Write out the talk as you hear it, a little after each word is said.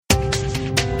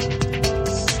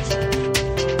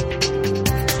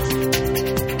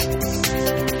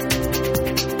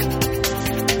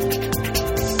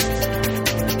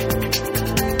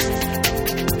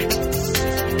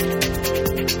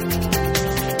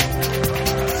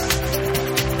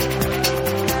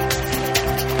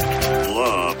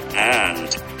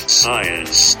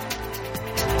Science.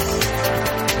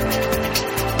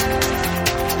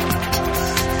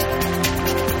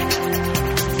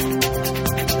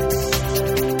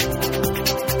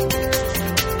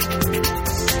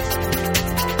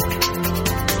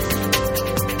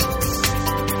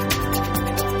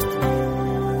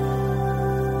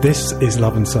 This is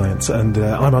Love and Science, and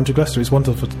I'm Andrew Glester. It's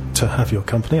wonderful to have your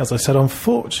company. As I said,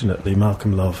 unfortunately,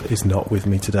 Malcolm Love is not with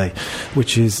me today,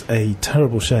 which is a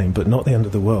terrible shame, but not the end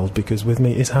of the world, because with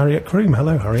me is Harriet Croom.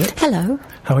 Hello, Harriet. Hello.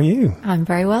 How are you? I'm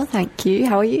very well, thank you.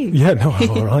 How are you? Yeah, no, I'm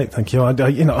all right, thank you. I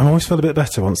always feel a bit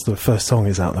better once the first song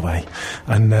is out of the way,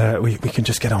 and we can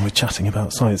just get on with chatting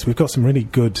about science. We've got some really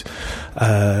good,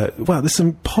 there's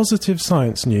some positive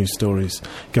science news stories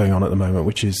going on at the moment,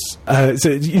 which is,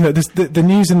 the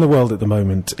news in the world at the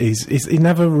moment is it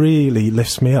never really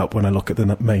lifts me up when I look at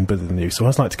the main bit of the news. So I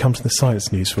always like to come to the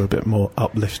science news for a bit more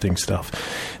uplifting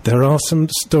stuff. There are some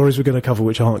stories we're going to cover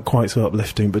which aren't quite so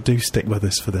uplifting, but do stick with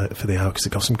us for the hour, because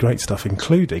we've got some great stuff,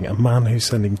 including a man who's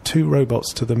sending 2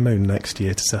 robots to the moon next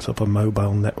year to set up a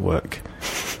mobile network.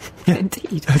 Yeah.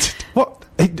 Indeed. What?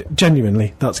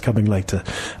 Genuinely, that's coming later.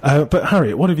 But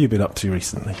Harriet, what have you been up to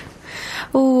recently?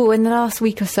 Oh, in the last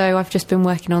week or so, I've just been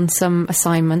working on some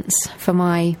assignments for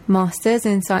my Masters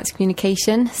in Science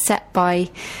Communication, set by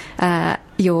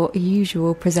your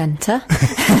usual presenter,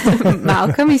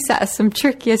 Malcolm. He set us some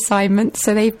tricky assignments,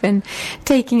 so they've been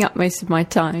taking up most of my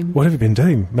time. What have you been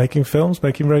doing? Making films,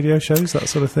 making radio shows, that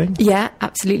sort of thing? Yeah,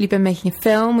 absolutely. Been making a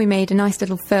film. We made a nice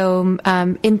little film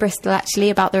in Bristol, actually,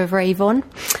 about the River Avon,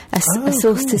 a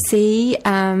source to see.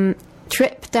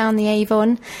 Trip down the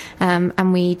Avon,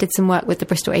 and we did some work with the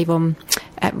Bristol Avon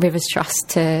Rivers Trust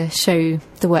to show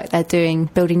the work they're doing,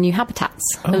 building new habitats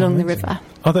along the river.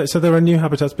 So there are new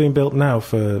habitats being built now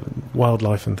for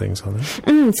wildlife and things, are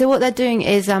there? So what they're doing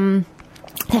is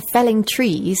they're felling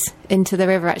trees into the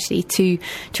river, actually, to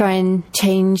try and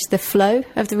change the flow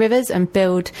of the rivers and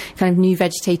build kind of new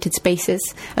vegetated spaces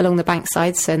along the bank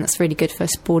sides, and that's really good for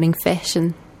spawning fish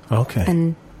and... Okay.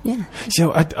 And yeah.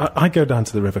 So I go down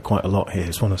to the river quite a lot here.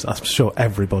 It's I'm sure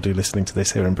everybody listening to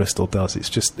this here in Bristol does.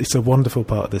 It's a wonderful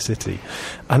part of the city.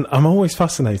 And I'm always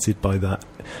fascinated by that.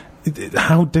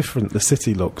 How different the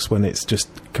city looks when it's just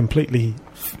completely...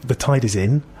 the tide is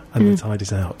in and the tide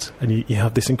is out. And you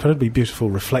have this incredibly beautiful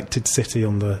reflected city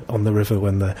on the river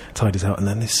when the tide is out, and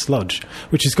then this sludge,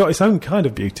 which has got its own kind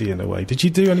of beauty in a way. Did you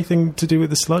do anything to do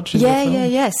with the sludge in your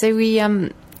film? Yeah. So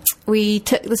we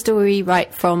took the story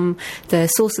right from the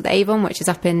source of the Avon, which is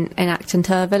up in Acton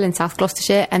Turville in South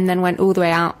Gloucestershire, and then went all the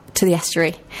way out to the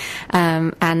estuary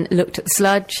and looked at the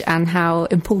sludge and how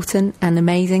important and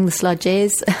amazing the sludge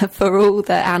is for all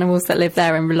the animals that live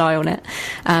there and rely on it.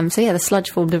 The sludge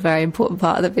formed a very important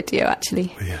part of the video,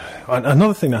 actually. Yeah.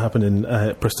 Another thing that happened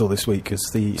in Bristol this week is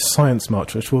the Science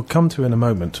March, which we'll come to in a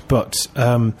moment. But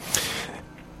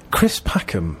Chris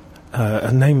Packham,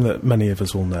 a name that many of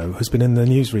us will know, has been in the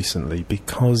news recently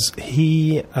because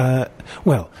he...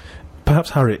 perhaps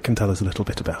Harriet can tell us a little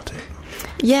bit about it.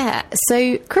 Yeah,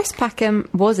 so Chris Packham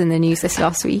was in the news this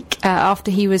last week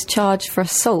after he was charged for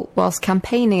assault whilst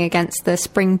campaigning against the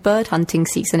spring bird hunting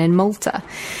season in Malta.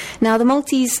 Now, the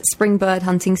Maltese spring bird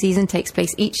hunting season takes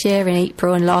place each year in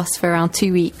April and lasts for around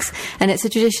 2 weeks, and it's a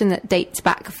tradition that dates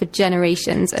back for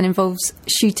generations and involves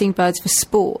shooting birds for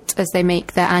sport as they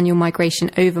make their annual migration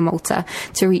over Malta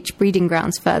to reach breeding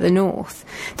grounds further north.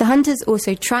 The hunters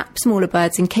also trap smaller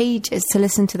birds in cages to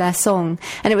listen to their song,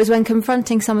 and it was when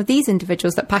confronting some of these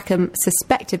individuals that Packham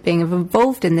suspected being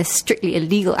involved in this strictly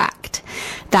illegal act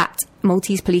that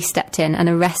Maltese police stepped in and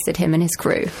arrested him and his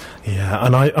crew. Yeah,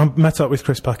 and I met up with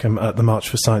Chris Packham at the March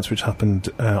for Science, which happened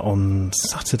on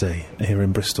Saturday here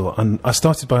in Bristol, and I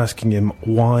started by asking him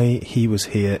why he was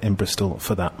here in Bristol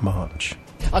for that march.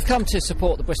 I've come to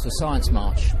support the Bristol Science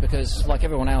March because, like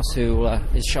everyone else who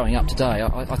is showing up today,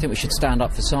 I think we should stand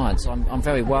up for science. I'm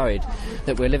very worried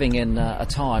that we're living in a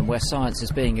time where science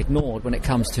is being ignored when it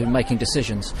comes to making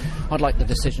decisions. I'd like the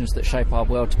decisions that shape our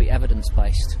world to be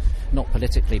evidence-based, not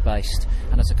politically based.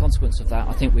 And as a consequence of that,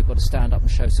 I think we've got to stand up and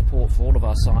show support for all of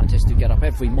our scientists who get up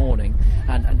every morning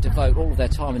and devote all of their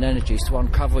time and energies to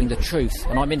uncovering the truth.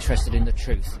 And I'm interested in the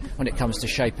truth when it comes to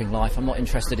shaping life. I'm not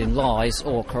interested in lies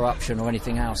or corruption or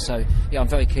anything else. So, yeah, I'm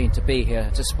very keen to be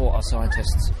here to support our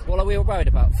scientists. Well, we were worried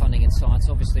about funding in science.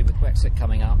 Obviously, with Brexit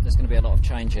coming up, there's going to be a lot of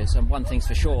changes. And one thing's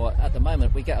for sure, at the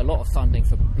moment, we get a lot of funding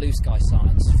for blue sky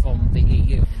science from the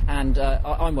EU. And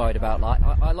I'm worried about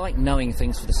that. I like knowing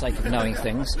things for the sake of knowing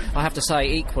things. I have to say,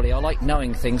 equally, I like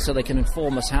knowing things so they can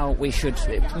inform us how we should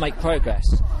make progress.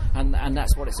 and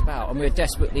that's what it's about. And we're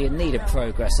desperately in need of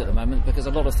progress at the moment because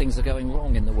a lot of things are going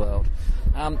wrong in the world.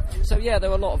 So yeah, there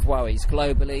are a lot of worries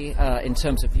globally in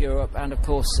terms of Europe, and of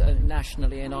course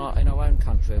nationally in our own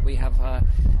country. We have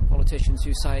politicians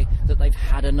who say that they've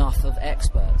had enough of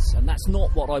experts, and that's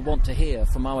not what I want to hear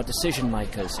from our decision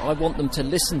makers. I want them to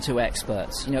listen to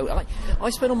experts. I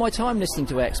spend all my time listening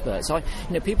to experts.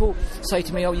 People say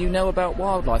to me, "Oh, you know about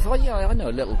wildlife?" Oh, yeah, I know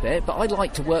a little bit, but I'd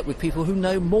like to work with people who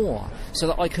know more, so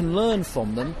that I can learn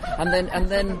from them and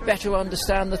then better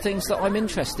understand the things that I'm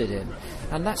interested in.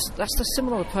 And that's the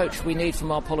similar approach we need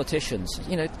from our politicians.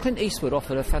 Clint Eastwood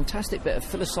offered a fantastic bit of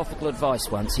philosophical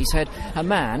advice once. He said, a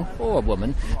man or a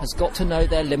woman has got to know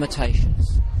their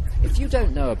limitations. If you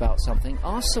don't know about something,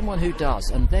 ask someone who does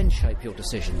and then shape your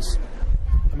decisions.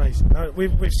 Amazing. Now,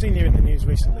 we've seen you in the news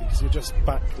recently because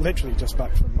you're literally just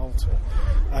back from Malta.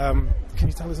 Can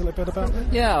you tell us a little bit about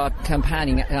that? Yeah,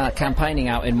 I'm campaigning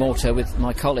out in Malta with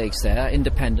my colleagues there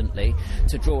independently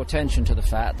to draw attention to the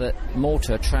fact that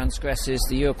Malta transgresses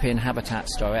the European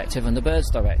Habitats Directive and the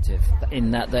Birds Directive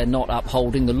in that they're not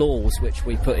upholding the laws which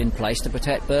we put in place to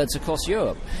protect birds across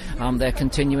Europe. They're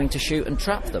continuing to shoot and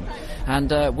trap them,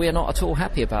 and we're not at all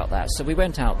happy about that. So we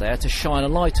went out there to shine a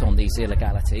light on these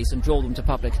illegalities and draw them to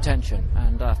public attention,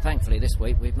 and thankfully this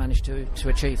week we've managed to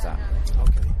achieve that.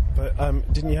 Okay. But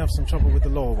didn't you have some trouble with the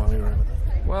law while you were over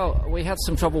there? Well, we had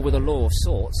some trouble with the law of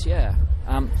sorts, yeah.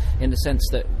 In the sense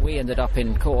that I ended up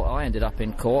in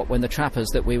court when the trappers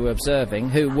that we were observing,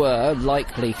 who were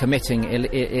likely committing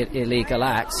illegal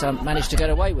acts, managed to get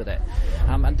away with it.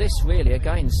 And this really,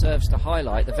 again, serves to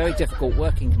highlight the very difficult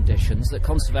working conditions that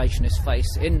conservationists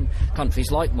face in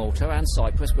countries like Malta and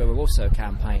Cyprus, where we're also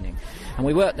campaigning. And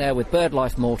we worked there with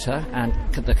BirdLife Malta and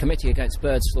the Committee Against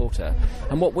Bird Slaughter.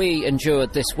 And what we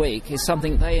endured this week is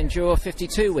something they endure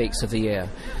 52 weeks of the year.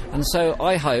 And so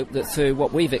I hope that through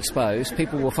what we've exposed,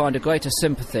 people will find a greater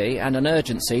sympathy and an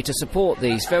urgency to support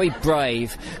these very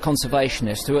brave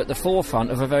conservationists who are at the forefront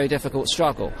of a very difficult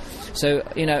struggle. So,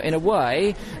 in a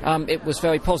way, it was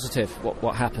very positive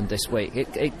what happened this week.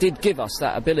 It did give us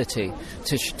that ability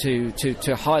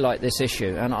to highlight this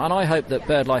issue. And I hope that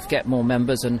BirdLife get more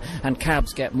members and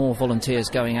CABS get more volunteers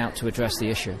going out to address the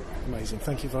issue. Amazing.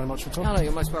 Thank you very much for talking. No,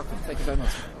 you're most welcome. Thank you very much.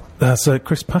 That's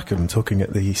Chris Packham talking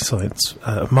at the Science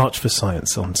March for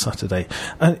Science on Saturday,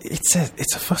 and it's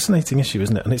a fascinating issue,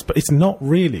 isn't it? And it's not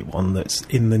really one that's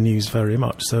in the news very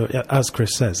much. So, as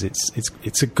Chris says,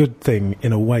 it's a good thing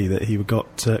in a way that he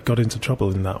got into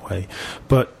trouble in that way,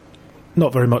 but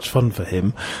not very much fun for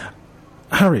him.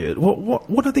 Harriet,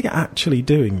 what are they actually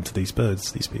doing to these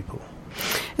birds? These people?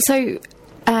 So.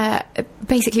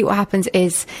 Basically what happens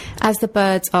is, as the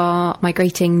birds are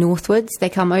migrating northwards, they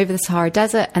come over the Sahara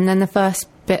Desert, and then the first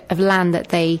bit of land that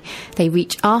they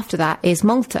reach after that is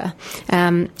Malta.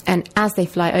 And as they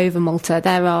fly over Malta,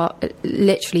 there are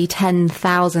literally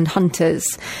 10,000 hunters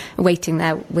waiting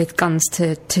there with guns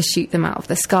to shoot them out of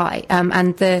the sky.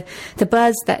 And the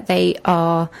birds that they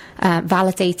are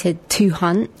validated to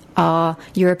hunt are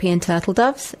European turtle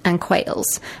doves and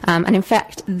quails. And in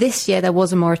fact, this year there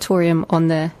was a moratorium on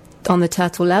the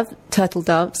turtle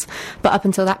doves, but up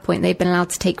until that point they've been allowed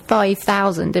to take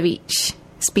 5,000 of each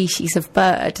species of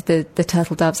bird, the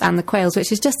turtle doves and the quails,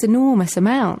 which is just enormous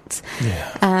amounts.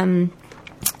 Yeah. And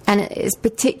it's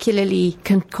particularly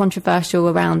controversial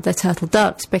around the turtle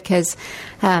doves because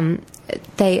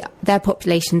their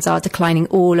populations are declining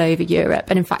all over Europe,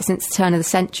 and in fact since the turn of the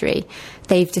century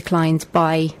they've declined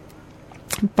by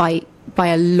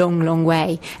a long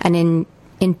way, and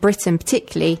in Britain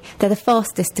particularly they're the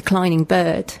fastest declining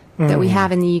bird that we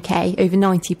have in the UK, over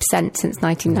 90% since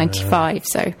 1995.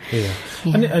 So yeah.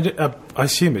 And I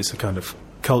assume it's a kind of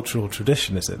cultural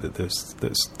tradition, is it,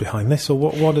 that's behind this, or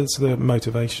what is the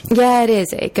motivation? Yeah, it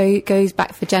is. It goes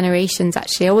back for generations.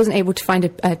 Actually, I wasn't able to find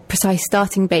a precise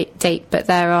starting date, but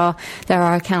there are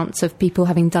accounts of people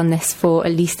having done this for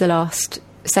at least the last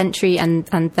century, and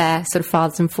their sort of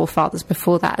fathers and forefathers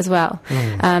before that as well.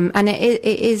 And it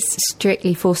is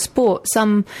strictly for sport.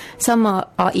 Some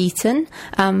are eaten,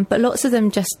 but lots of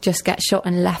them just get shot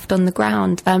and left on the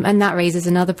ground, and that raises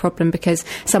another problem because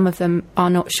some of them are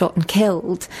not shot and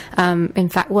killed. In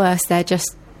fact, worse, they're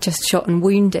just shot and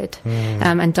wounded,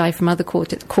 and die from other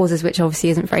causes, which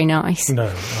obviously isn't very nice. No,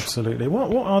 absolutely.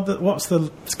 What's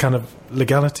the kind of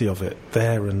legality of it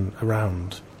there and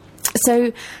around?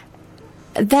 So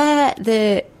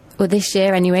this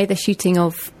year anyway, the shooting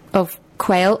of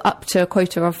quail up to a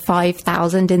quota of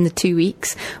 5,000 in the 2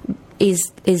 weeks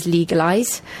is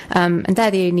legalised, and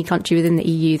they're the only country within the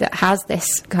EU that has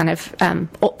this kind of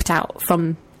opt-out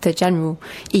from the general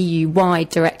EU-wide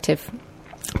directive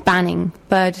banning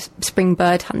spring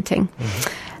bird hunting.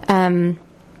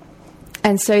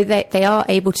 And so they are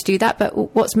able to do that.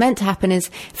 But what's meant to happen is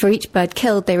for each bird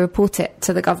killed, they report it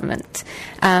to the government.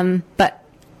 But,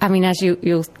 I mean, as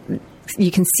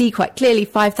you can see quite clearly,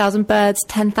 5,000 birds,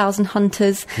 10,000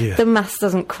 hunters. Yeah. The maths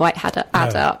doesn't quite add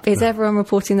up. Is everyone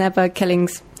reporting their bird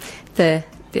killings? The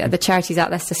charities out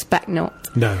there suspect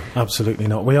not. No, absolutely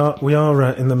not. We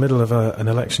are in the middle of an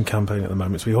election campaign at the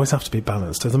moment, so we always have to be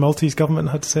balanced. Has the Maltese government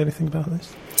had to say anything about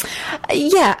this?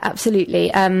 Yeah, absolutely.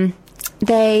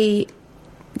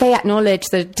 They acknowledge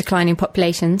the declining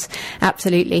populations,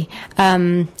 absolutely.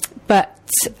 But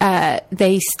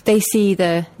they see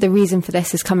the reason for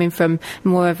this is coming from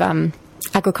more of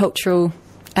agricultural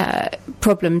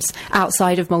problems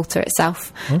outside of Malta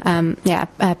itself.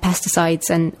 Pesticides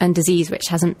and disease, which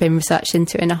hasn't been researched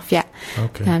into enough yet.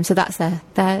 Okay. So that's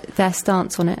their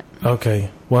stance on it. Okay.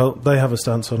 Well, they have a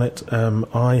stance on it.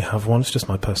 I have one. It's just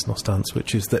my personal stance,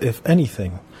 which is that if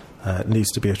anything needs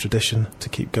to be a tradition to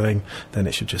keep going, then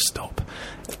it should just stop.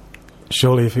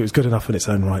 Surely, if it was good enough in its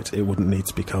own right, it wouldn't need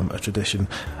to become a tradition.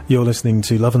 You're listening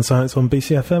to Love and Science on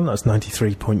BCFM, that's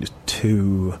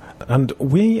 93.2. And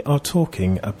we are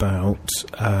talking about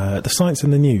the science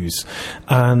in the news.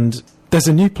 And there's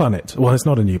a new planet. Well, it's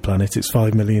not a new planet, it's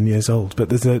 5 million years old. But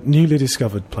there's a newly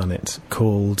discovered planet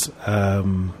called...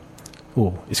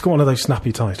 it's got one of those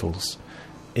snappy titles.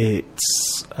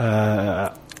 It's...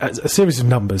 a series of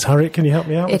numbers. Harriet, can you help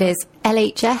me out? It is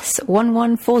LHS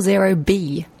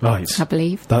 1140B. Right. I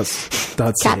believe. That's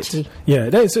catchy. It. Yeah,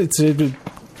 it's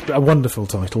a wonderful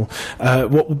title.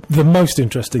 What the most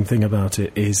interesting thing about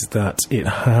it is that it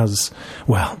has...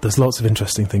 Well, there's lots of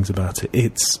interesting things about it.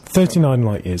 It's 39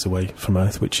 light years away from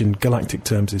Earth, which in galactic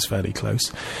terms is fairly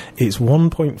close. It's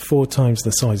 1.4 times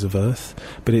the size of Earth,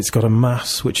 but it's got a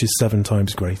mass which is 7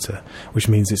 times greater, which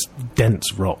means it's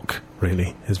dense rock,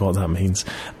 really, is what that means.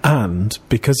 And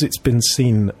because it's been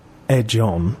seen edge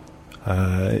on,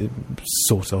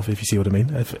 sort of, if you see what I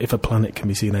mean, if a planet can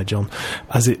be seen edge on,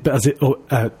 as it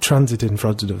transit in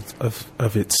front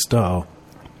of its star,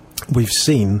 we've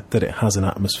seen that it has an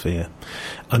atmosphere.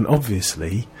 And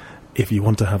obviously, if you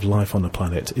want to have life on a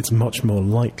planet, it's much more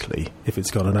likely if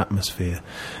it's got an atmosphere.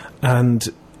 And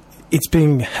it's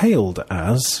being hailed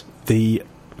as the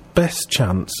best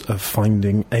chance of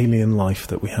finding alien life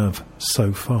that we have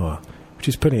so far, which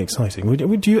is pretty exciting.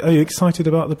 Are you excited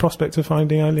about the prospect of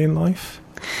finding alien life?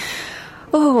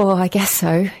 Oh, I guess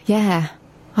so, yeah.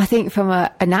 I think from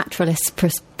a naturalist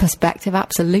perspective,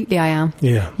 absolutely I am.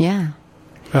 Yeah. Yeah.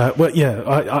 I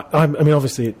mean,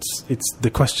 obviously it's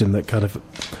the question that kind of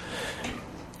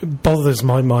bothers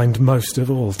my mind most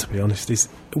of all, to be honest, is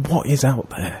what is out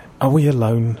there? Are we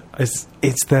alone? Is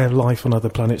there life on other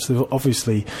planets?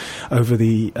 Obviously, over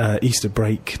the Easter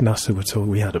break, NASA were talking...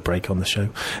 We had a break on the show.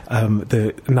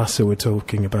 The NASA were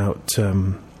talking about,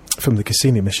 from the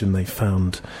Cassini mission, they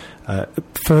found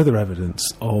further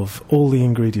evidence of all the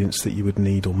ingredients that you would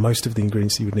need, or most of the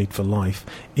ingredients you would need for life,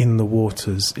 in the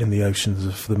waters, in the oceans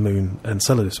of the moon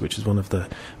Enceladus, which is one of the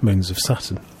moons of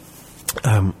Saturn.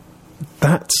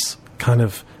 That's kind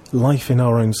of life in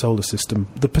our own solar system,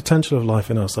 the potential of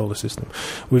life in our solar system.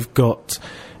 We've got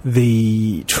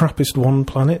the TRAPPIST-1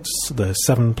 planets, the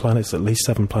 7 planets, at least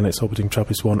 7 planets orbiting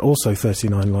TRAPPIST-1, also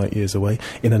 39 light years away.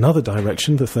 In another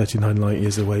direction, the 39 light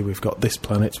years away, we've got this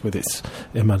planet with its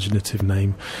imaginative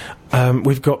name.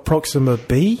 We've got Proxima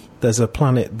b. There's a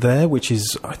planet there which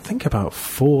is, I think, about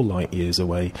 4 light years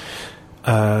away.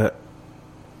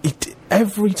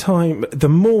 Every time, the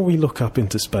more we look up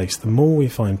into space, the more we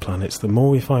find planets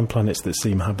that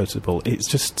seem habitable. It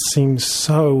just seems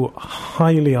so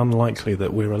highly unlikely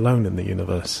that we're alone in the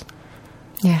universe.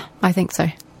 Yeah, I think so.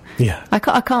 Yeah. I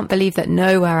can't believe that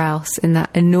nowhere else in that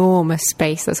enormous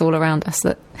space that's all around us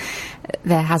that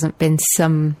there hasn't been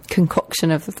some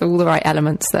concoction of all the right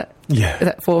elements that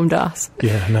formed us.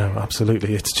 Yeah, no,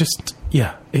 absolutely. It's just,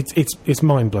 it's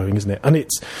mind-blowing, isn't it? And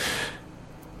it's...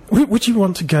 Would you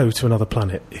want to go to another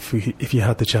planet if you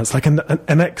had the chance, like an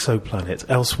exoplanet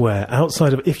elsewhere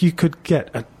outside of? If you could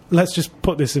get, let's just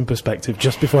put this in perspective,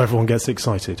 just before everyone gets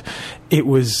excited.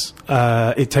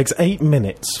 It takes 8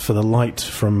 minutes for the light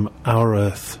from our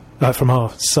Earth, from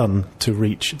our sun, to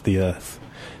reach the Earth.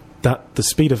 The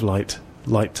speed of light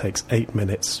takes 8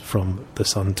 minutes from the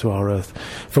sun to our Earth.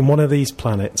 From one of these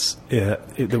planets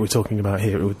that we're talking about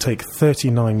here, it would take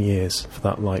 39 years for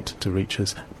that light to reach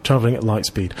us, travelling at light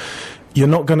speed. You're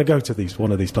not going to go to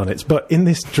one of these planets, but in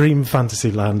this dream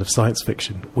fantasy land of science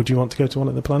fiction, would you want to go to one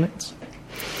of the planets?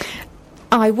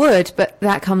 I would, but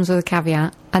that comes with a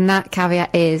caveat. And that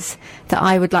caveat is that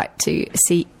I would like to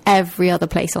see every other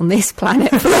place on this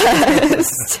planet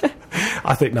first.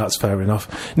 I think that's fair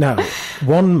enough. Now,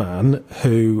 one man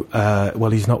who,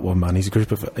 well, he's not one man, he's a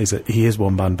group of, he is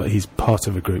one man, but he's part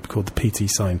of a group called the PT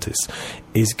Scientists,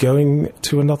 is going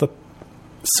to another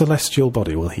celestial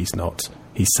body. Well, he's not.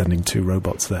 He's sending 2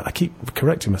 robots there. I keep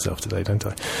correcting myself today, don't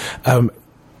I?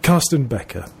 Carsten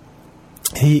Becker,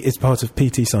 he is part of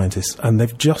PT Scientists, and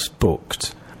they've just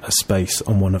booked a space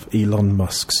on one of Elon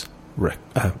Musk's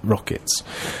rockets.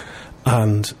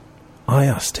 And I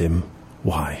asked him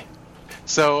why.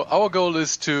 So our goal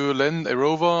is to land a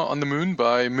rover on the moon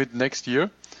by mid next year.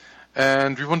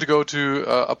 And we want to go to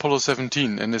Apollo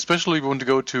 17, and especially we want to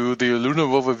go to the lunar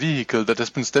rover vehicle that has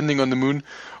been standing on the moon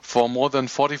for more than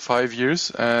 45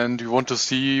 years, and we want to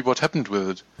see what happened with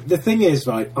it. The thing is,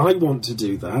 right, I want to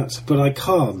do that, but I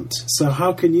can't. So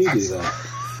how can you do that?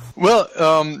 Well,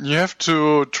 you have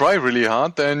to try really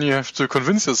hard, then you have to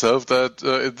convince yourself that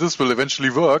this will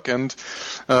eventually work, and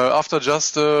after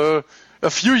just a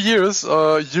few years,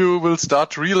 you will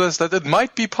start to realize that it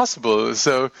might be possible.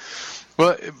 So,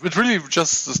 well, it really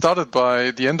just started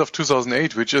by the end of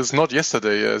 2008, which is not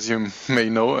yesterday, as you may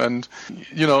know. And,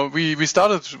 you know, we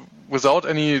started without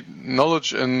any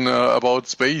knowledge about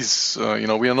space. You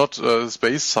know, we are not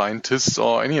space scientists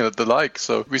or any of the like.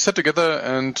 So we sat together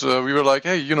and we were like,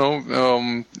 hey, you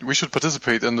know, we should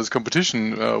participate in this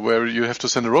competition where you have to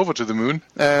send a rover to the moon.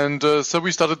 And so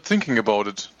we started thinking about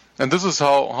it. And this is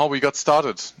how we got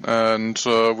started, and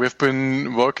we've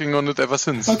been working on it ever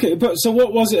since. Okay, but so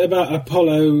what was it about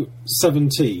Apollo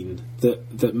 17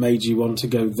 that made you want to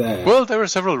go there? Well, there are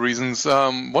several reasons.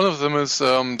 One of them is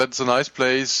that it's a nice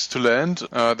place to land.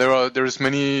 There is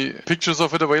many pictures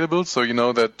of it available, so you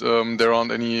know that there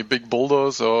aren't any big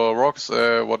boulders or rocks,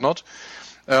 whatnot.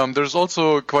 There's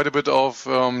also quite a bit of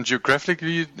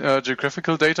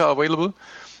geographical data available.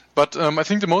 But I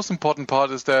think the most important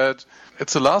part is that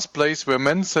it's the last place where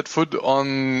men set foot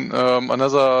on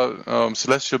another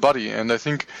celestial body, and I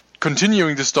think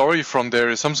continuing the story from there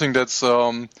is something that's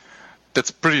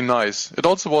pretty nice. It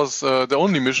also was the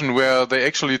only mission where they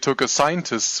actually took a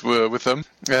scientist with them,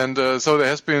 and so there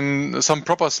has been some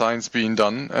proper science being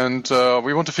done, and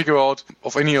we want to figure out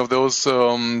if any of those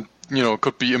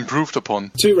could be improved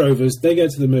upon. 2 rovers, they go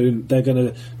to the moon, they're going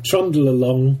to trundle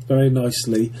along very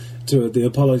nicely to the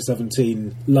Apollo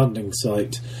 17 landing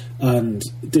site and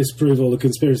disprove all the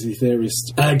conspiracy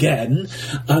theorists again.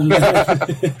 And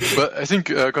But I think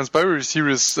conspiracy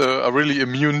theorists are really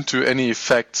immune to any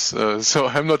facts, so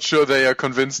I'm not sure they are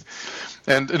convinced.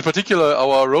 And in particular,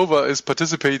 our rover is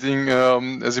participating,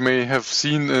 as you may have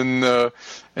seen in the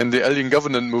Alien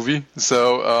Covenant movie.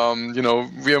 So,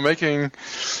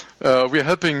 we are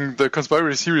helping the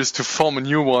conspiracy theorists to form a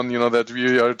new one. You know, that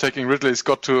we are taking Ridley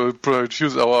Scott to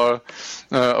produce our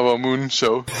moon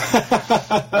show.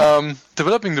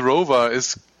 Developing the rover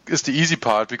is the easy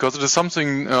part because it is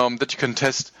something that you can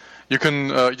test. You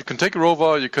can take a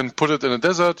rover, you can put it in a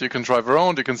desert, you can drive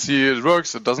around, you can see it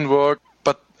works, it doesn't work.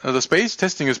 But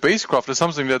testing a spacecraft is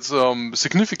something that's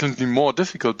significantly more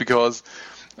difficult because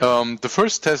the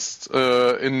first test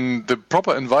in the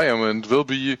proper environment will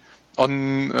be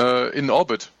in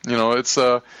orbit. You know, it's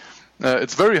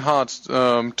very hard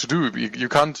to do. You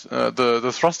can't.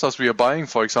 The thrusters we are buying,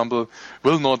 for example,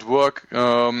 will not work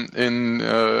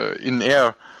in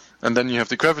air, and then you have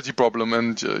the gravity problem,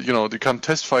 and you can't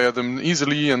test fire them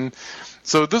easily, and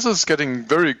so this is getting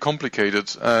very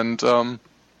complicated. And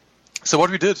so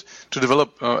what we did to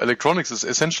develop electronics is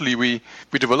essentially we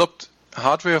developed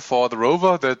hardware for the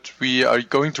rover that we are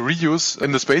going to reuse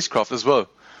in the spacecraft as well.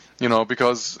 You know,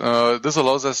 because this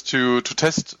allows us to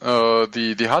test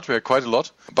the hardware quite a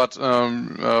lot, but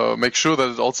make sure that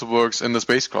it also works in the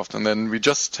spacecraft. And then we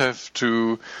just have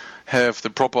to have the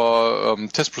proper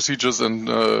test procedures and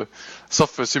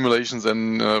software simulations,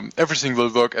 and everything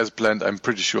will work as planned. I'm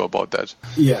pretty sure about that.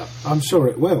 Yeah, I'm sure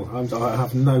it will. I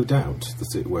have no doubt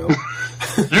that it will.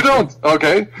 You don't?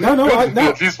 Okay. No.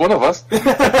 At least one of us.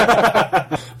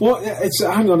 Well,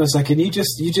 hang on a second. You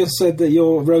just said that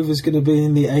your rover's going to be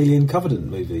in the Alien Covenant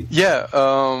movie. Yeah.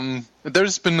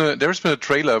 There's been a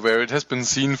trailer where it has been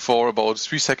seen for about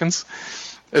 3 seconds.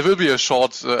 It will be a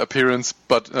short appearance,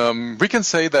 but we can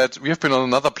say that we have been on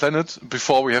another planet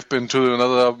before we have been to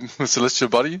another celestial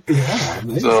body. Yeah,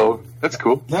 amazing. So that's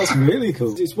cool. That's really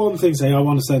cool. It's one thing saying I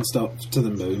want to send stuff to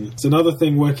the moon. It's another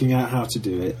thing working out how to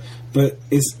do it. But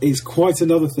it's quite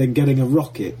another thing getting a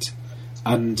rocket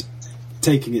and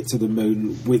taking it to the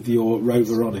moon with your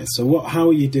rover on it. So how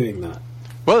are you doing that?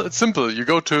 Well, it's simple. You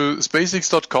go to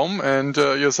SpaceX.com and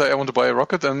you say, I want to buy a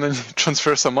rocket, and then you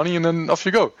transfer some money, and then off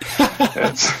you go.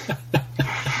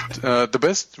 the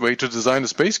best way to design a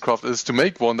spacecraft is to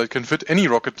make one that can fit any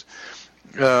rocket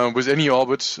with any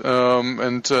orbit,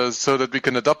 and so that we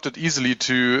can adapt it easily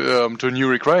to new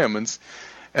requirements.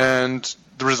 And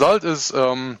the result is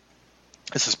a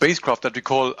spacecraft that we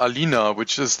call ALINA,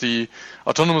 which is the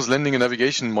Autonomous Landing and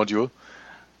Navigation Module.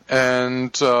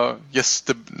 And yes,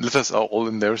 the letters are all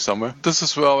in there somewhere. This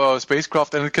is our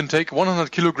spacecraft, and it can take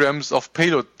 100 kilograms of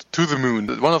payload to the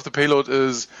moon. One of the payload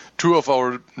is 2 of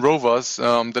our rovers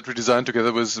that we designed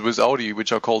together with Audi,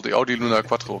 which are called the Audi Luna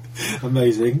Quattro.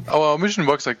 Amazing. Our mission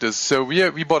works like this. So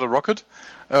we bought a rocket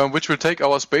which will take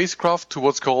our spacecraft to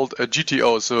what's called a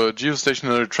GTO, so a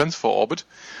geostationary transfer orbit,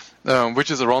 which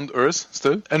is around Earth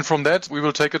still. And from that, we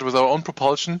will take it with our own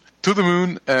propulsion to the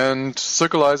moon and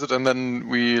circularize it, and then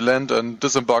we land and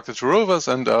disembark the 2 rovers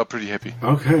and are pretty happy.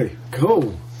 Okay,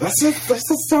 cool. That's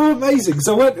so amazing.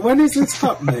 So when is this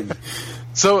happening?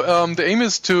 So the aim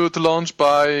is to launch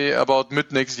by about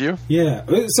mid next year. Yeah.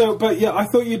 So, I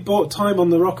thought you'd bought time on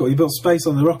the rocket, or you built space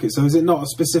on the rocket. So is it not a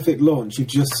specific launch? You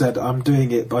just said, I'm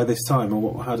doing it by this time,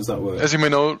 or how does that work? As you may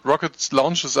know, rocket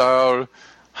launches are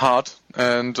hard,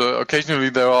 and occasionally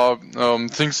there are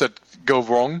things that go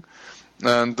wrong,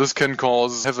 and this can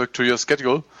cause havoc to your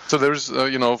schedule. So there's,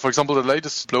 for example, the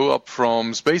latest blow up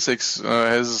from SpaceX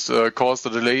has caused a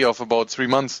delay of about 3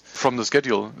 months from the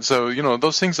schedule. So,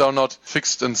 those things are not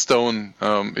fixed in stone,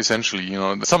 essentially.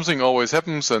 Something always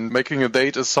happens, and making a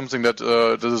date is something that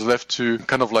is left to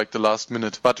kind of like the last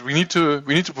minute. But we need to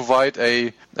provide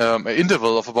a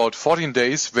interval of about 14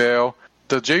 days where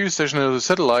the geostationary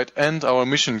satellite and our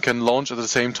mission can launch at the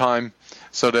same time,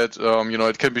 so that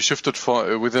it can be shifted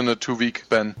for within a 2-week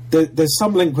span. There's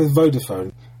some link with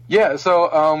Vodafone. Yeah,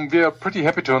 so we are pretty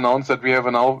happy to announce that we have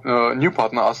a new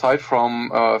partner aside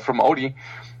from Audi,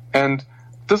 and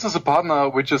this is a partner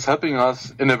which is helping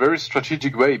us in a very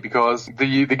strategic way, because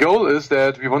the goal is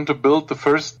that we want to build the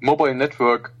first mobile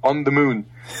network on the moon.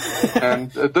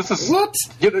 And this is what?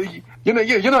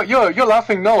 You're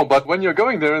laughing now, but when you're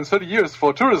going there in 30 years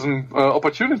for tourism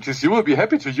opportunities, you will be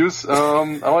happy to use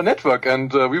our network,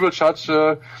 and we will charge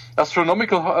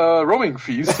astronomical roaming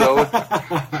fees. So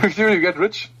you get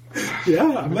rich.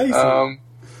 Yeah, amazing.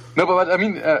 No, but I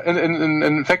mean,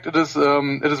 in fact, it is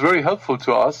very helpful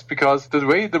to us, because the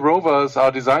way the rovers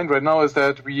are designed right now is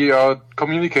that we are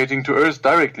communicating to Earth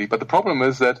directly. But the problem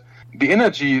is that the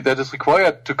energy that is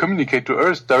required to communicate to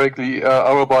Earth directly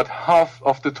are about half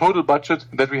of the total budget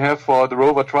that we have for the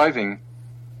rover driving.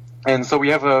 And so we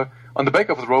have on the back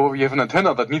of the rover, we have an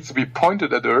antenna that needs to be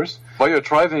pointed at Earth while you're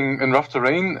driving in rough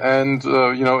terrain. And,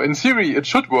 in theory, it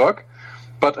should work.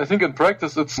 But I think in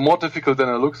practice it's more difficult than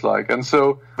it looks like. And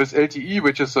so with LTE,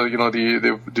 which is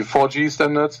the 4G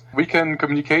standards, we can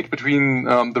communicate between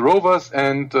the rovers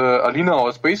and ALINA,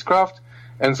 our spacecraft.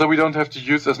 And so we don't have to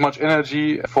use as much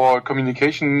energy for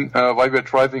communication while we're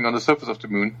driving on the surface of the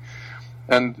moon.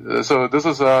 And so this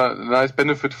is a nice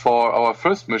benefit for our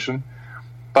first mission.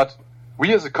 But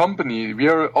we as a company, we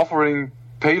are offering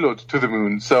payload to the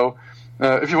moon. So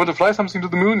if you want to fly something to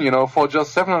the moon, for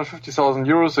just 750,000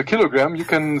 euros a kilogram, you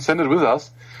can send it with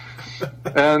us.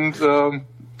 And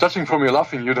judging from your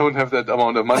laughing, you don't have that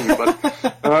amount of money. But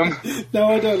no,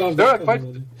 I don't love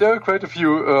that. There are quite a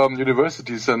few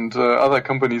universities and other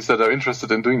companies that are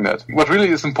interested in doing that. What really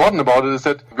is important about it is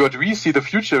that what we see the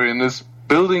future in is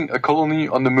building a colony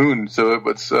on the moon. So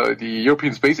it's the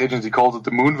European Space Agency calls it the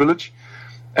Moon Village.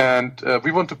 And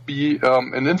we want to be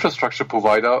an infrastructure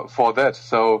provider for that.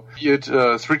 So be it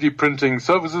 3D printing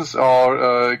services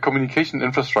or communication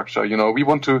infrastructure, we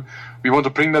want to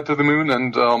bring that to the moon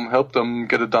and help them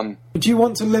get it done. Would you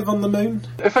want to live on the moon?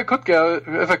 If I could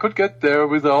get there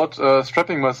without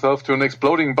strapping myself to an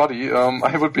exploding body,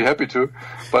 I would be happy to.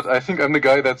 But I think I'm the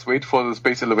guy that's wait for the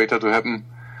space elevator to happen.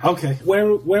 Okay. Where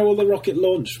will the rocket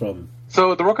launch from?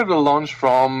 So the rocket will launch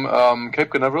from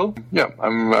Cape Canaveral. Yeah,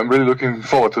 I'm really looking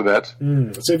forward to that.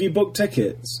 So have you booked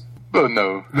tickets?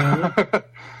 No.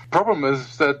 Problem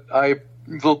is that I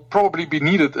will probably be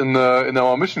needed in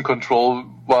our mission control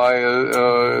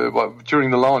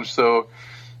during the launch. So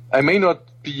I may not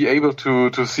be able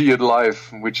to see it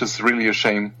live, which is really a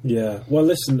shame. Yeah. Well,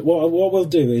 listen, what we'll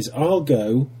do is I'll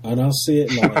go and I'll see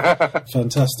it live.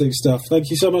 Fantastic stuff. Thank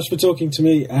you so much for talking to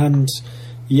me, and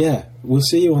yeah, we'll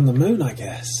see you on the moon, I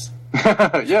guess.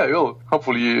 Yeah, you'll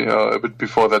hopefully a bit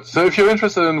before that. So if you're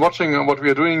interested in watching what we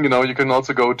are doing, you can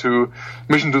also go to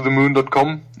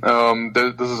missiontothemoon.com.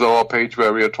 This is our page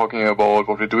where we are talking about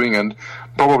what we're doing, and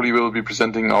probably we'll be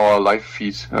presenting our live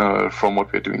feed from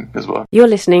what we're doing as well. You're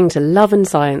listening to Love and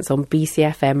Science on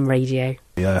BCFM Radio.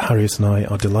 Harriet and I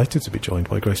are delighted to be joined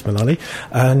by Grace Mullally,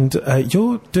 and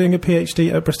you're doing a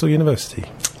PhD at Bristol University.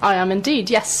 I am indeed,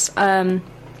 yes. I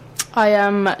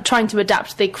am trying to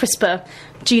adapt the CRISPR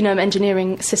genome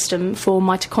engineering system for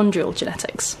mitochondrial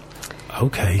genetics.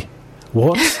 Okay.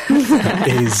 What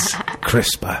is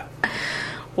CRISPR?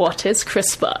 What is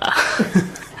CRISPR?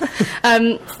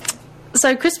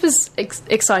 So CRISPR's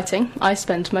exciting. I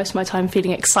spend most of my time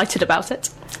feeling excited about it.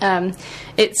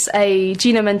 It's a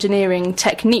genome engineering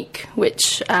technique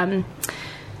which,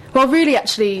 really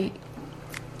actually,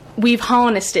 we've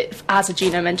harnessed it as a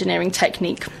genome engineering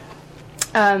technique.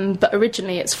 But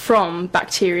originally it's from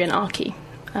Bacterian archaea.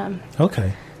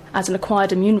 Okay. As an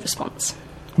acquired immune response.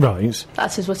 Right.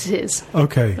 That is what it is.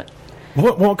 Okay.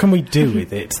 What can we do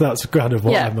with it? That's kind of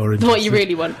what I'm more interested in. What you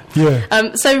really want.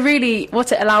 Yeah. So really,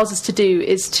 what it allows us to do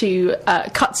is to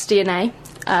cut DNA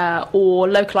or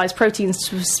localise proteins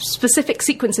to specific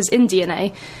sequences in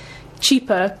DNA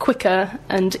cheaper, quicker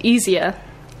and easier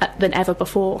than ever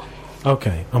before.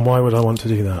 Okay, and why would I want to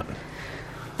do that?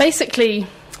 Basically,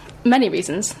 many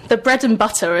reasons. The bread and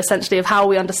butter, essentially, of how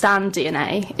we understand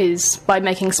DNA is by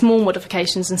making small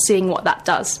modifications and seeing what that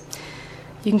does.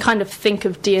 You can kind of think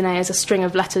of DNA as a string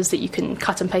of letters that you can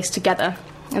cut and paste together.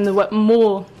 And the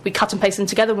more we cut and paste them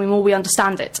together, the more we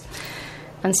understand it.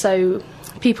 And so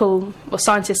people or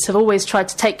scientists have always tried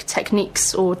to take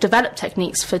techniques or develop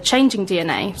techniques for changing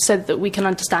DNA so that we can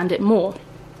understand it more.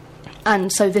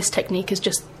 And so this technique is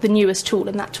just the newest tool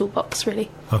in that toolbox,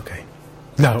 really. Okay.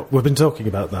 Now, we've been talking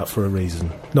about that for a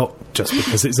reason, not just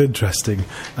because it's interesting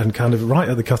and kind of right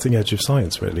at the cutting edge of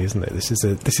science, really, isn't it? This is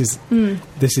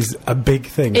a big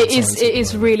thing. It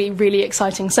is really, really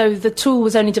exciting. So the tool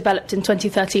was only developed in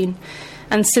 2013,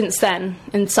 and since then,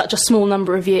 in such a small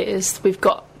number of years, we've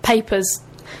got papers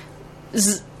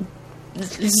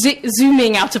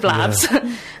zooming out of labs,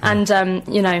 and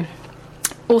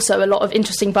also a lot of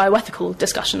interesting bioethical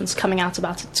discussions coming out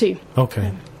about it too.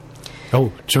 Okay. Oh,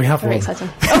 shall we have Very one? exciting.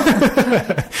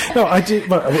 No, I do.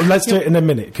 Well, let's do it in a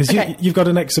minute, because you've got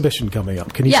an exhibition coming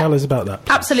up. Can you tell us about that,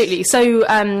 please? Absolutely. So,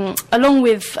 along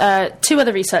with 2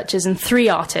 other researchers and 3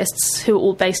 artists who are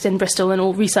all based in Bristol and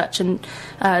all research and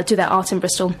do their art in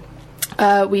Bristol,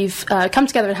 we've come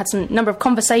together and had some number of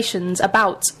conversations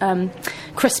about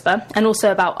CRISPR and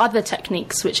also about other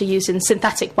techniques which are used in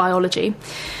synthetic biology.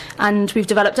 And we've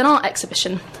developed an art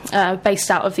exhibition based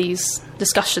out of these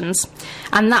discussions,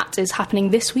 and that is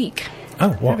happening this week. Oh,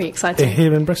 what? Very exciting.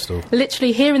 Here in Bristol?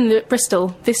 Literally here in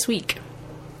Bristol this week.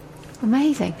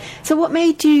 Amazing. So what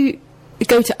made you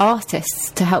go to artists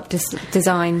to help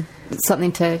design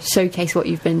something to showcase what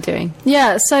you've been doing?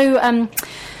 Yeah, so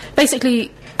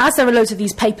basically, as there are loads of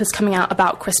these papers coming out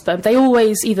about CRISPR, they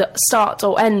always either start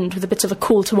or end with a bit of a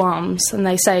call to arms, and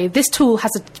they say, this tool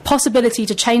has a possibility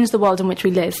to change the world in which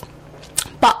we live.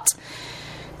 But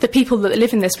the people that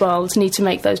live in this world need to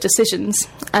make those decisions.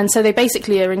 And so they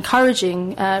basically are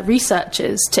encouraging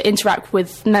researchers to interact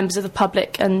with members of the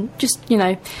public and just,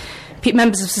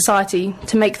 members of society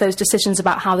to make those decisions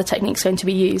about how the technique's going to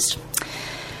be used.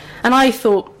 And I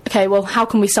thought, okay, well, how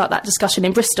can we start that discussion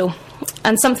in Bristol?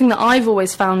 And something that I've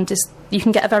always found is you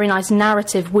can get a very nice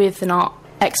narrative with an art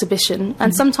exhibition.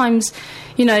 And sometimes,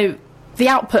 the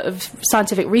output of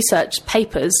scientific research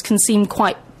papers can seem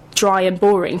quite dry and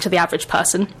boring to the average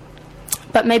person.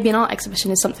 But maybe an art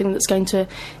exhibition is something that's going to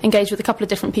engage with a couple of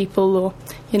different people or,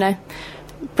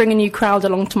 bring a new crowd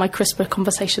along to my CRISPR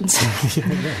conversations.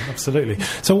 yeah, absolutely.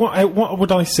 So what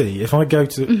would I see if I go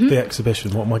to the exhibition?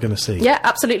 What am I going to see? Yeah,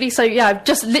 absolutely. So I've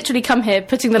just literally come here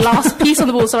putting the last piece on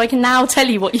the wall so I can now tell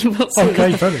you what you will see.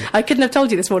 Okay, brilliant. I couldn't have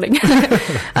told you this morning.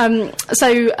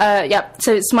 So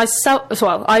it's myself as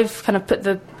well. I've kind of put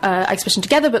the exhibition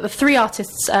together, but the 3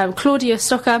 artists, Claudia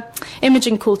Stocker,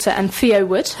 Imogen Coulter and Theo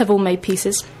Wood, have all made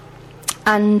pieces.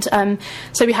 And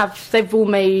so they've all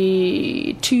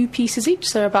made 2 pieces each,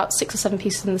 so about 6 or 7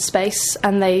 pieces in the space.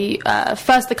 And they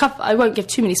I won't give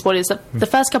too many spoilers. The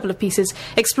first couple of pieces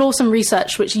explore some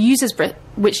research which uses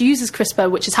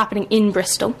CRISPR, which is happening in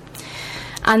Bristol.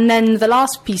 And then the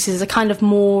last pieces are kind of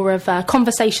more of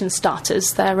conversation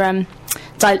starters. They're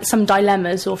some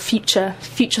dilemmas or future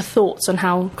thoughts on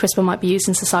how CRISPR might be used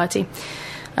in society.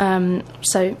 Come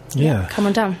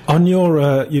on down. On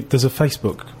your there's a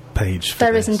Facebook page for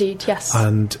there this. Is indeed, yes.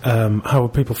 And how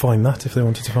would people find that if they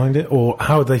wanted to find it, or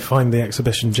how would they find the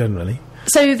exhibition generally?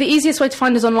 So the easiest way to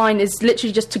find us online is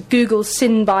literally just to Google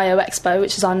SynBio Expo,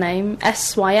 which is our name,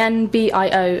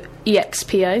 SynBioExpo,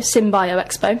 SynBio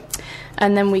Expo,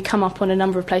 and then we come up on a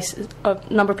number of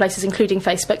places, including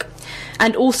Facebook.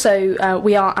 And also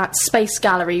we are at Space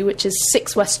Gallery, which is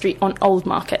 6 West Street on Old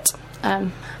Market.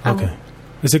 Okay.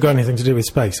 Has it got anything to do with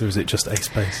space, or is it just a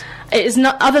space? It is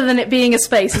not, other than it being a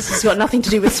space, this has got nothing to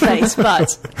do with space,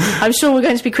 but I'm sure we're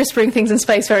going to be CRISPRing things in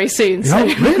space very soon. So. Oh,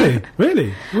 really?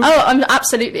 Really? Oh,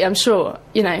 I'm sure.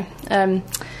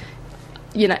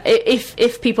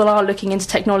 If people are looking into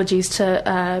technologies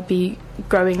to be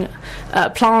growing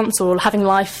plants or having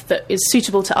life that is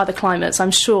suitable to other climates,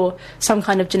 I'm sure some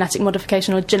kind of genetic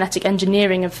modification or genetic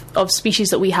engineering of species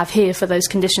that we have here for those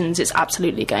conditions is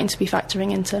absolutely going to be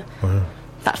factoring into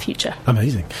that future.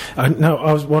 Amazing.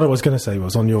 Now, what I was going to say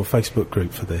was on your Facebook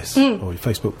group for this, or your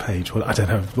Facebook page, well, I don't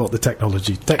know what the technical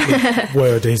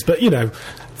word is, but,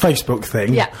 Facebook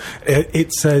thing. Yeah.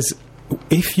 It says,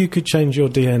 if you could change your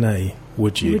DNA,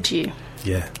 would you? Would you?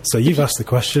 Yeah. So you've asked the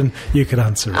question, you can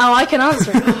answer it. Oh, I can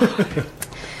answer it.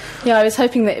 Yeah, I was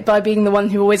hoping that by being the one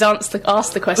who always asked the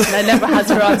question, I never had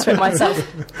to answer it myself.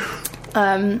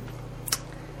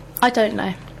 I don't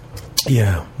know.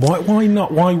 Yeah. Why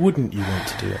not? Why wouldn't you want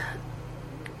to do it?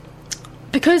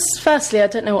 Because, firstly, I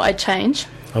don't know what I'd change.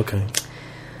 Okay.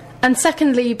 And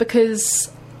secondly,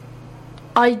 because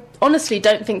I honestly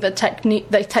don't think that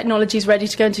the technology is ready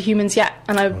to go into humans yet.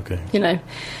 And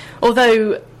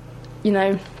although,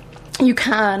 you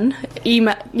can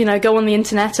go on the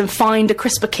internet and find a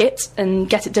CRISPR kit and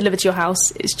get it delivered to your house,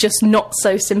 it's just not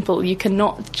so simple. You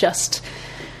cannot just,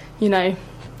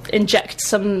 inject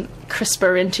some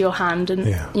CRISPR into your hand and,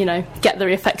 get the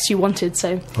effects you wanted.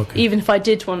 So even if I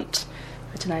did want,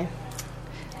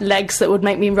 legs that would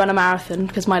make me run a marathon,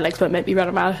 because my legs won't make me run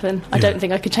a marathon, I don't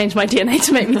think I could change my DNA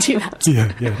to make me do that.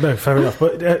 No, fair enough.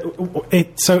 But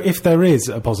so if there is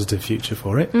a positive future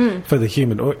for it, for the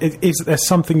human, or is there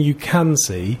something you can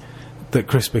see that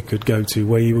CRISPR could go to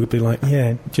where you would be like,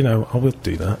 I will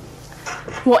do that?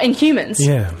 What, in humans?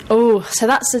 Yeah. Oh, so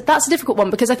that's a difficult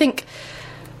one, because I think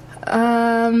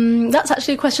that's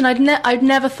actually a question I'd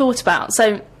never thought about.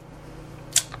 So,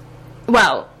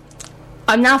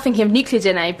 I'm now thinking of nuclear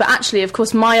DNA, but actually, of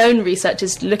course, my own research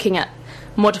is looking at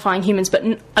modifying humans, but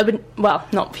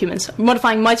not humans,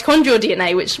 modifying mitochondrial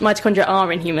DNA, which mitochondria are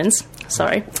in humans.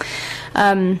 Sorry.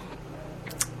 But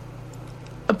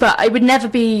I would never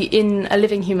be in a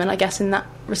living human, I guess, in that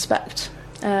respect.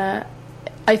 I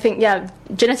think,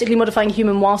 genetically modifying a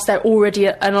human whilst they're already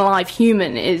an alive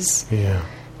human is... Yeah.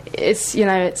 It's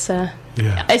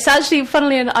actually,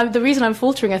 funnily enough, the reason I'm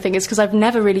faltering, I think, is because I've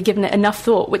never really given it enough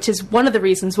thought, which is one of the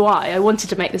reasons why I wanted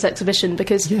to make this exhibition,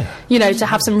 because, to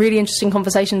have some really interesting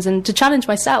conversations and to challenge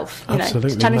myself,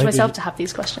 to challenge myself to have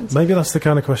these questions. Maybe that's the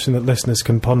kind of question that listeners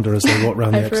can ponder as they walk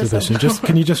around the exhibition.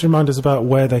 Can you just remind us about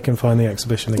where they can find the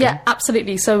exhibition again? Yeah,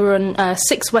 absolutely. So we're on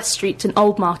 6 West Street in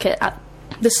Old Market at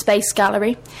the Space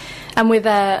Gallery, and we're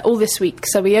there all this week.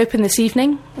 So we open this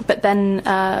evening, but then...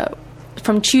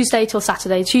 from Tuesday till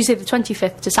Saturday, Tuesday the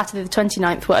 25th to Saturday the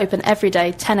 29th, we're open every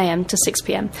day, 10 a.m. to 6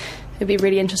 p.m. It'd be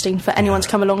really interesting for anyone to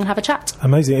come along and have a chat.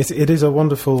 Amazing. It is a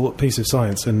wonderful piece of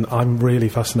science, and I'm really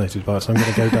fascinated by it, so I'm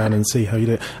going to go down and see how you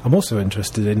do it. I'm also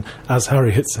interested in, as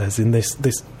Harriet says, in this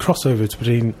crossover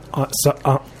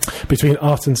between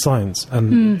art and science,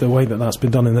 and the way that that's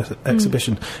been done in this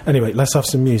exhibition. Anyway, let's have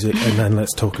some music, and then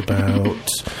let's talk about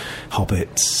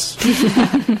hobbits.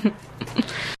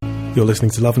 You're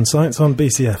listening to Love and Science on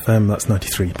BCFM, that's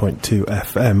 93.2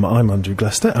 FM. I'm Andrew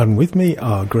Glester, and with me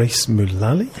are Grace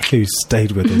Mullally, who's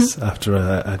stayed with us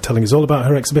after telling us all about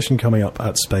her exhibition coming up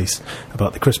at Space,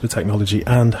 about the CRISPR technology,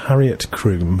 and Harriet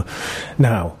Kroom.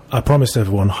 Now, I promised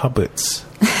everyone hobbits.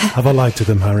 Have I lied to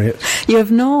them, Harriet? You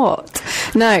have not.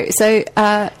 No. So,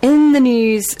 in the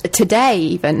news today,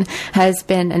 even, has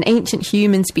been an ancient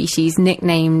human species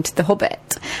nicknamed the Hobbit.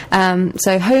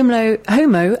 So, Homo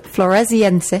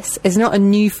floresiensis is not a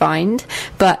new find,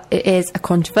 but it is a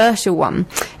controversial one.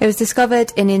 It was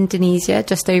discovered in Indonesia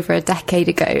just over a decade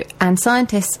ago, and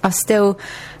scientists are still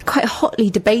quite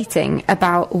hotly debating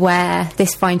about where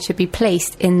this find should be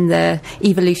placed in the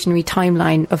evolutionary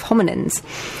timeline of hominins.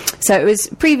 So it was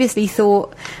previously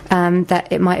thought that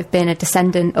it might have been a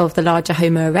descendant of the larger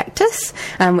Homo erectus,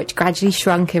 which gradually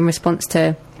shrunk in response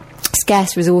to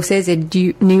scarce resources in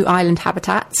new island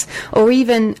habitats, or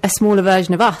even a smaller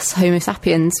version of us, Homo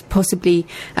sapiens, possibly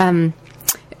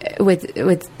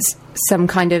with some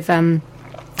kind of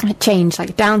change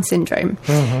like Down syndrome.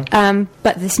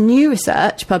 But this new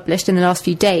research published in the last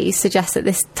few days suggests that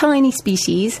this tiny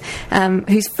species,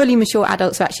 whose fully mature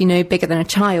adults are actually no bigger than a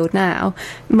child now,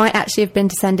 might actually have been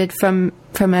descended from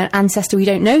an ancestor we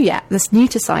don't know yet, that's new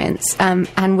to science,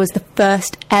 and was the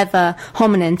first ever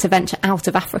hominin to venture out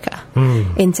of Africa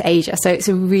into Asia. So it's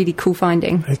a really cool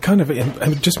finding.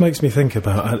 It just makes me think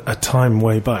about a time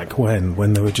way back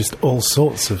when there were just all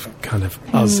sorts of kind of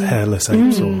us hairless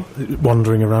apes or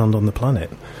wandering around on the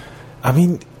planet. I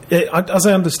mean, as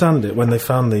I understand it, when they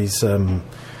found these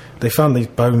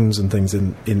bones and things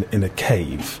in a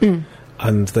cave,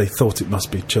 and they thought it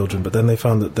must be children, but then they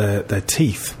found that their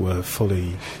teeth were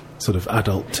fully sort of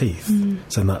adult teeth.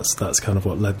 So that's kind of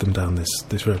what led them down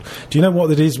this road. Do you know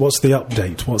what it is? What's the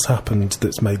update? What's happened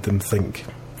that's made them think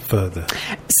further?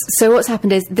 So what's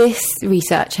happened is this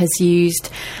research has used...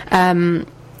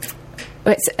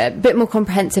 it's a bit more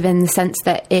comprehensive in the sense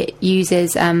that it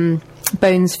uses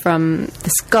bones from the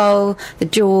skull, the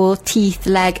jaw, teeth,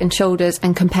 leg and shoulders,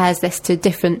 and compares this to a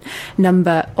different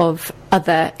number of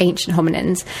other ancient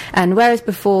hominins. And whereas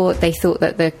before they thought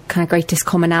that the kind of greatest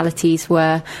commonalities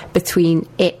were between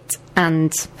it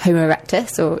and Homo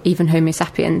erectus or even Homo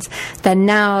sapiens, then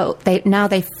now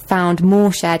they've found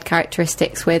more shared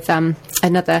characteristics with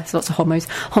another lots of homos,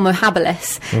 Homo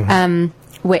habilis,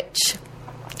 which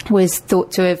was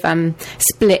thought to have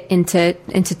split into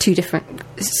two different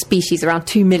species around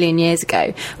 2 million years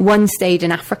ago. One stayed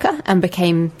in Africa and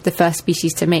became the first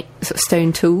species to make sort of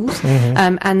stone tools,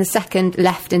 and the second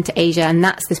left into Asia, and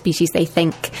that's the species they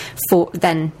think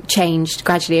then changed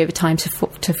gradually over time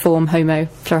to form Homo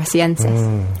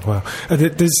floresiensis. Wow.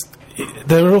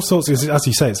 There are all sorts of, as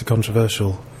you say, it's a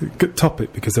controversial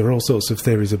topic because there are all sorts of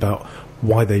theories about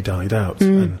why they died out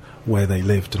and where they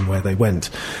lived and where they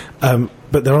went.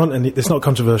 But there aren't any. It's not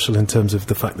controversial in terms of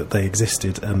the fact that they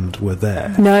existed and were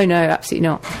there. No, absolutely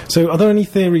not. So, are there any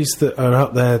theories that are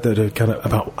out there that are kind of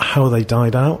about how they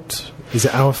died out? Is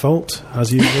it our fault,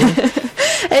 as usual?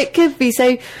 It could be.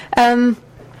 So,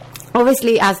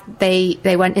 obviously, as they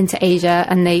went into Asia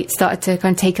and they started to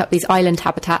kind of take up these island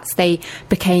habitats, they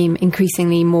became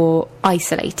increasingly more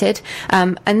isolated,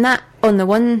 and that, on the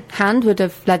one hand, would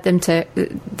have led them to...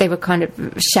 They were kind of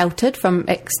sheltered from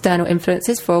external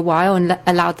influences for a while and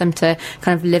allowed them to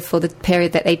kind of live for the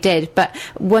period that they did. But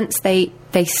once they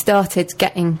started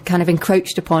getting kind of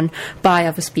encroached upon by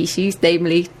other species,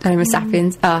 namely Homo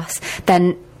sapiens, us,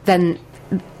 then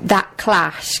that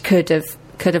clash could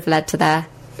have led to their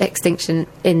extinction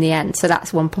in the end. So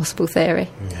that's one possible theory.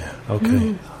 Yeah,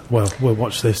 okay. Well, we'll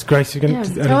watch this. Grace, you're going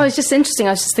to... it's just interesting.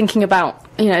 I was just thinking about,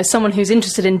 someone who's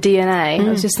interested in DNA. I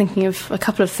was just thinking of a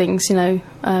couple of things,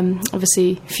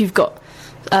 obviously, if you've got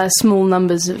small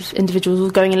numbers of individuals all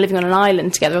going and living on an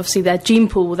island together, obviously their gene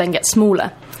pool will then get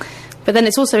smaller. But then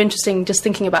it's also interesting just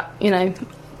thinking about,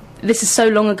 this is so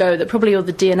long ago that probably all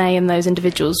the DNA in those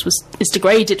individuals is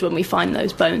degraded when we find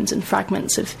those bones and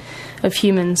fragments of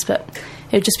humans. But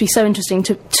it would just be so interesting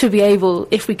to be able,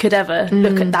 if we could ever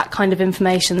look at that kind of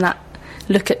information,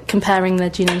 look at comparing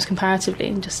their genomes comparatively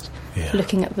and just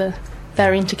looking at their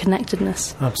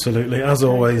interconnectedness. Absolutely. As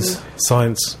always,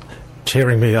 science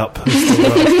cheering me up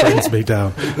brings me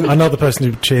down. Another person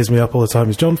who cheers me up all the time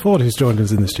is John Ford, who's joined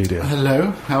us in the studio.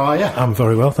 Hello, how are you? I'm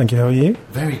very well, thank you. How are you?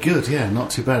 Very good, yeah, not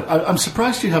too bad. I'm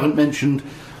surprised you haven't mentioned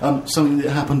something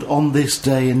that happened on this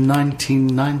day in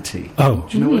 1990. Oh.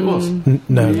 Do you know what it was?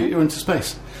 No. You're into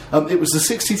space. It was the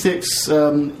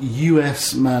 66th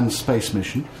US manned space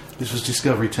mission. This was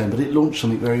Discovery 10, but it launched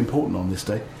something very important on this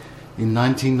day in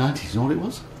 1990. Do you know what it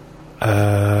was?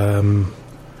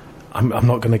 I'm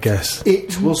not going to guess.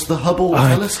 It was the Hubble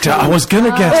telescope. I was going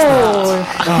to guess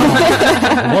that.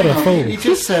 Oh, what a fool. He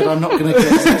just said, I'm not going to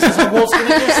guess this, as I was going to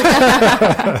guess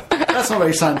it. That's not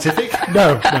very scientific.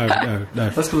 No.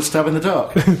 That's called a stab in the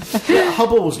dark.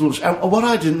 Hubble was launched. And what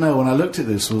I didn't know when I looked at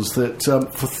this was that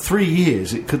for 3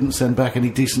 years it couldn't send back any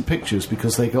decent pictures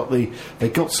because they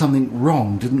got something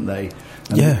wrong, didn't they?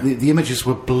 And the images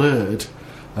were blurred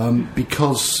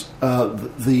because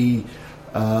the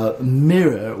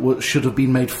mirror should have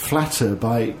been made flatter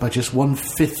by just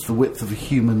 1/5 the width of a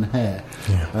human hair.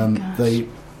 They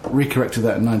recorrected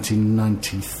that in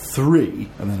 1993,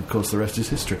 and then of course the rest is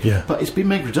history. But it's been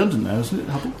made redundant now, isn't it,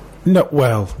 Hubble? No,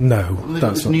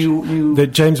 that's not new. The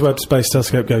James Webb Space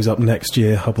Telescope goes up next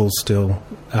year. Hubble's still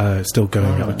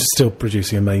going up, still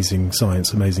producing amazing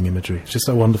science, amazing imagery. It's just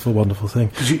a wonderful, wonderful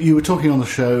thing. You were talking on the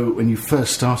show when you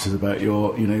first started about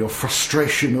your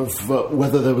frustration of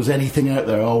whether there was anything out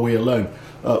there. Are we alone?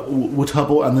 Would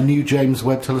Hubble and the new James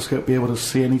Webb Telescope be able to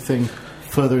see anything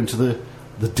further into the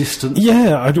distance?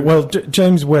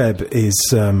 James Webb is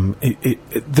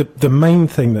the main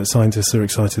thing that scientists are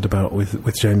excited about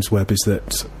with James Webb is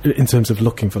that, in terms of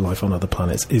looking for life on other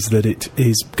planets, is that it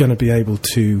is going to be able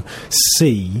to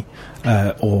see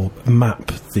or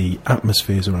map the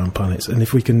atmospheres around planets, and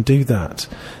if we can do that,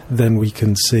 then we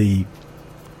can see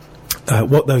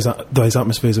what those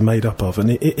atmospheres are made up of.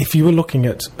 And if you were looking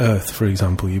at Earth, for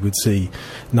example, you would see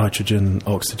nitrogen,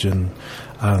 oxygen,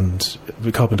 and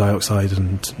carbon dioxide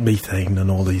and methane and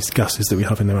all these gases that we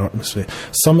have in our atmosphere.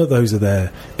 Some of those are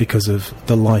there because of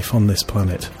the life on this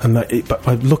planet. And but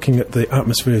by looking at the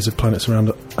atmospheres of planets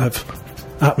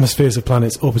atmospheres of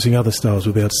planets orbiting other stars,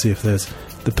 we'll be able to see if there's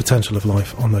the potential of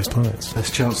life on those planets. There's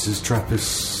chances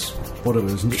TRAPPIST, whatever,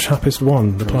 isn't it?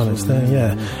 TRAPPIST-1, the planet's there,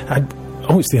 yeah. And,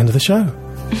 it's the end of the show.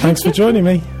 Thanks for joining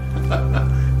me.